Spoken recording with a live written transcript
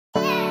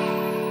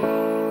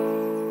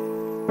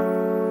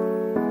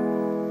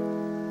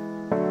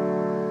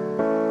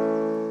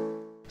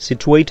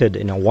Situated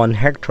in a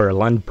 1-hectare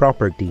land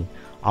property,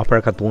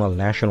 Upper Katungal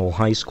National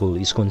High School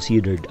is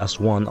considered as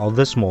one of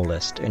the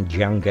smallest and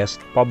youngest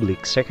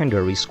public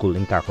secondary school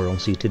in Tacloban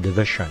City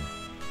Division.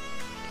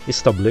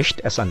 Established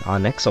as an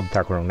annex of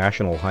Tacloban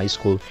National High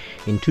School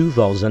in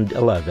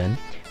 2011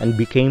 and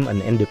became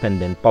an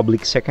independent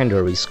public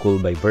secondary school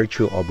by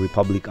virtue of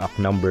Republic Act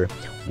No.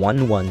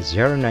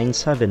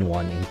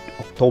 110971 in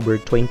October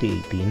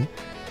 2018,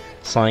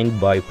 signed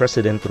by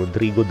President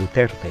Rodrigo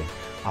Duterte,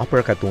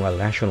 Upper Katungal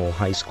National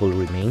High School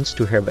remains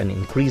to have an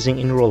increasing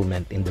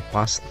enrollment in the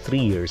past 3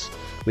 years,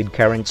 with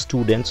current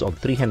students of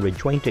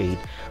 328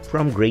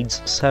 from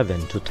grades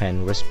 7 to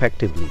 10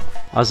 respectively.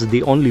 As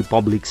the only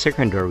public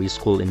secondary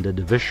school in the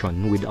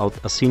division without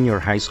a senior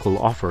high school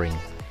offering,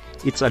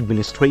 its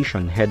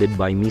administration, headed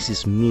by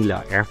Mrs.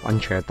 Mila F.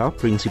 Ancheta,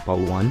 Principal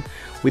 1,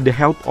 with the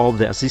help of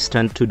the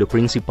assistant to the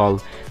principal,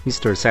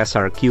 Mr.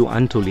 Cesar Q.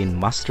 Antolin,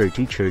 Master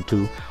Teacher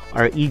 2,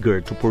 are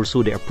eager to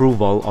pursue the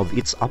approval of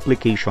its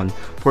application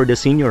for the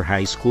Senior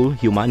High School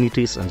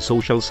Humanities and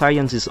Social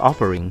Sciences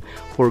offering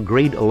for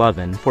grade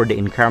 11 for the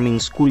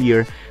incoming school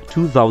year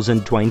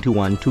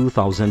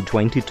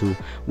 2021-2022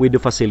 with the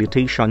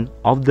facilitation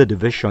of the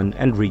division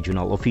and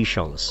regional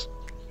officials.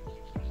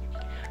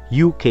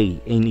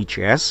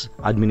 UKNHS,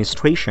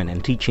 administration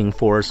and teaching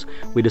force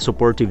with the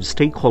supportive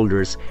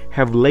stakeholders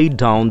have laid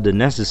down the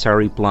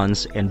necessary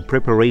plans and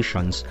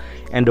preparations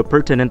and the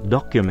pertinent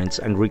documents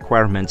and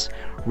requirements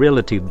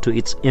relative to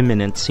its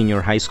imminent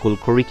senior high school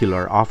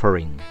curricular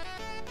offering.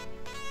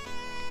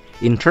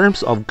 In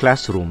terms of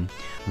classroom,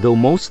 though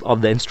most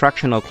of the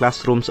instructional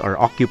classrooms are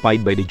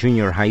occupied by the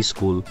junior high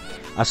school,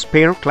 a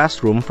spare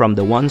classroom from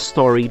the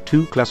one-story,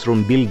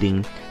 two-classroom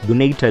building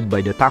donated by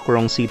the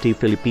Tacloban City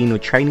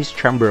Filipino-Chinese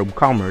Chamber of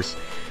Commerce,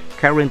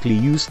 currently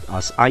used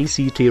as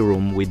ICT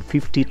room with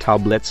 50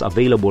 tablets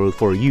available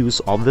for use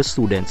of the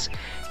students,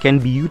 can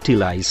be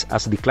utilized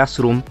as the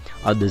classroom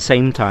at the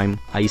same time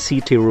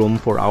ICT room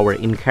for our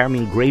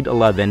incoming grade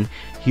 11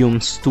 HUM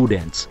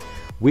students,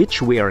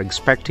 which we are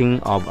expecting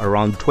of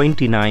around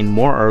 29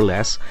 more or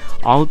less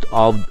out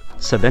of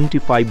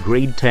 75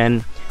 grade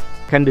 10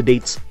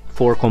 candidates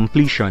for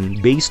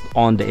completion based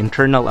on the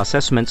internal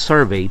assessment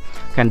survey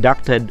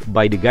conducted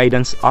by the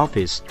Guidance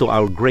Office to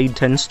our grade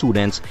 10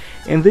 students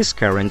in this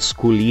current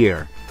school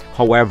year.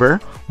 However,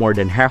 more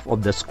than half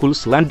of the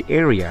school's land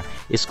area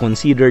is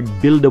considered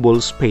buildable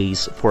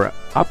space for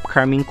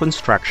upcoming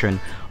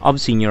construction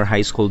of senior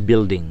high school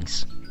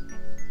buildings.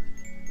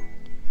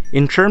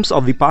 In terms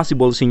of the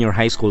possible senior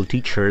high school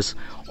teachers,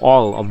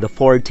 all of the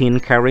 14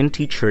 current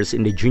teachers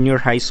in the junior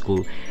high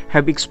school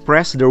have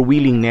expressed their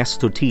willingness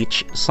to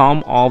teach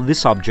some of the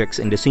subjects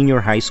in the senior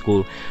high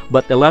school,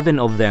 but 11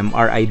 of them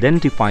are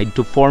identified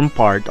to form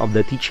part of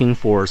the teaching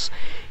force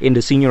in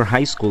the senior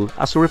high school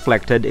as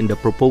reflected in the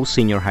proposed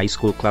senior high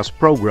school class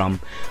program,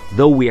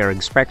 though we are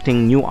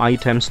expecting new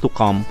items to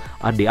come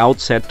at the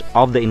outset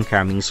of the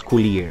incoming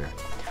school year.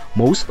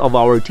 Most of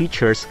our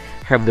teachers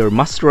have their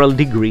master's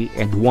degree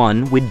and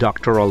one with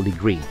doctoral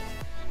degree.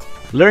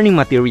 Learning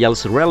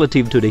materials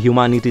relative to the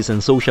humanities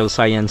and social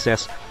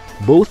sciences,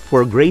 both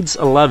for grades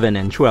 11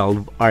 and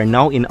 12, are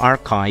now in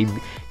archive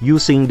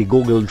using the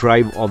Google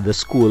Drive of the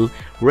school,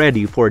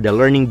 ready for the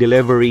learning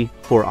delivery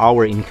for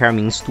our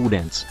incoming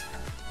students.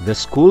 The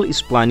school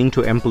is planning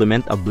to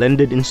implement a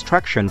blended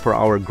instruction for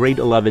our grade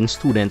 11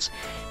 students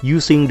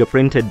using the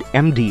printed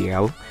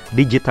MDL,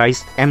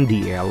 digitized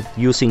MDL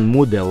using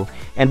Moodle,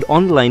 and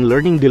online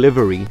learning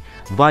delivery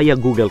via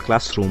Google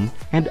Classroom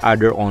and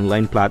other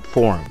online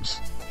platforms.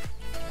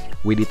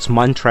 With its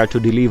mantra to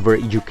deliver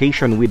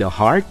education with a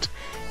heart,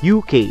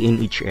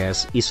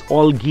 UKNHS is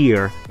all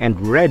gear and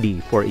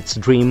ready for its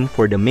dream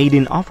for the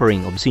maiden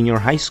offering of senior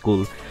high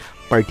school,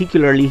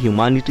 particularly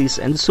humanities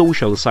and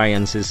social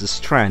sciences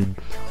strand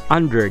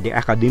under the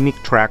academic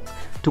track,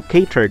 to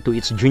cater to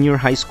its junior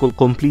high school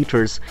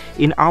completers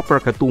in Upper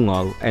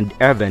Katungal and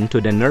even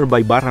to the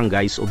nearby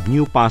barangays of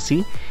New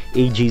Pasig,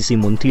 AGC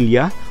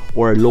Montilla,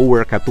 or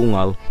Lower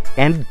Katungal,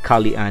 and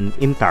Calian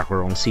in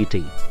Tacloban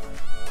City.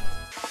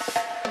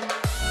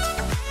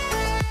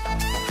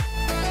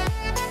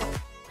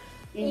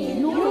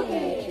 In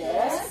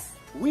UKNHS,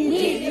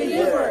 we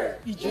deliver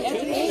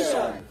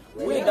education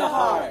with a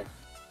heart.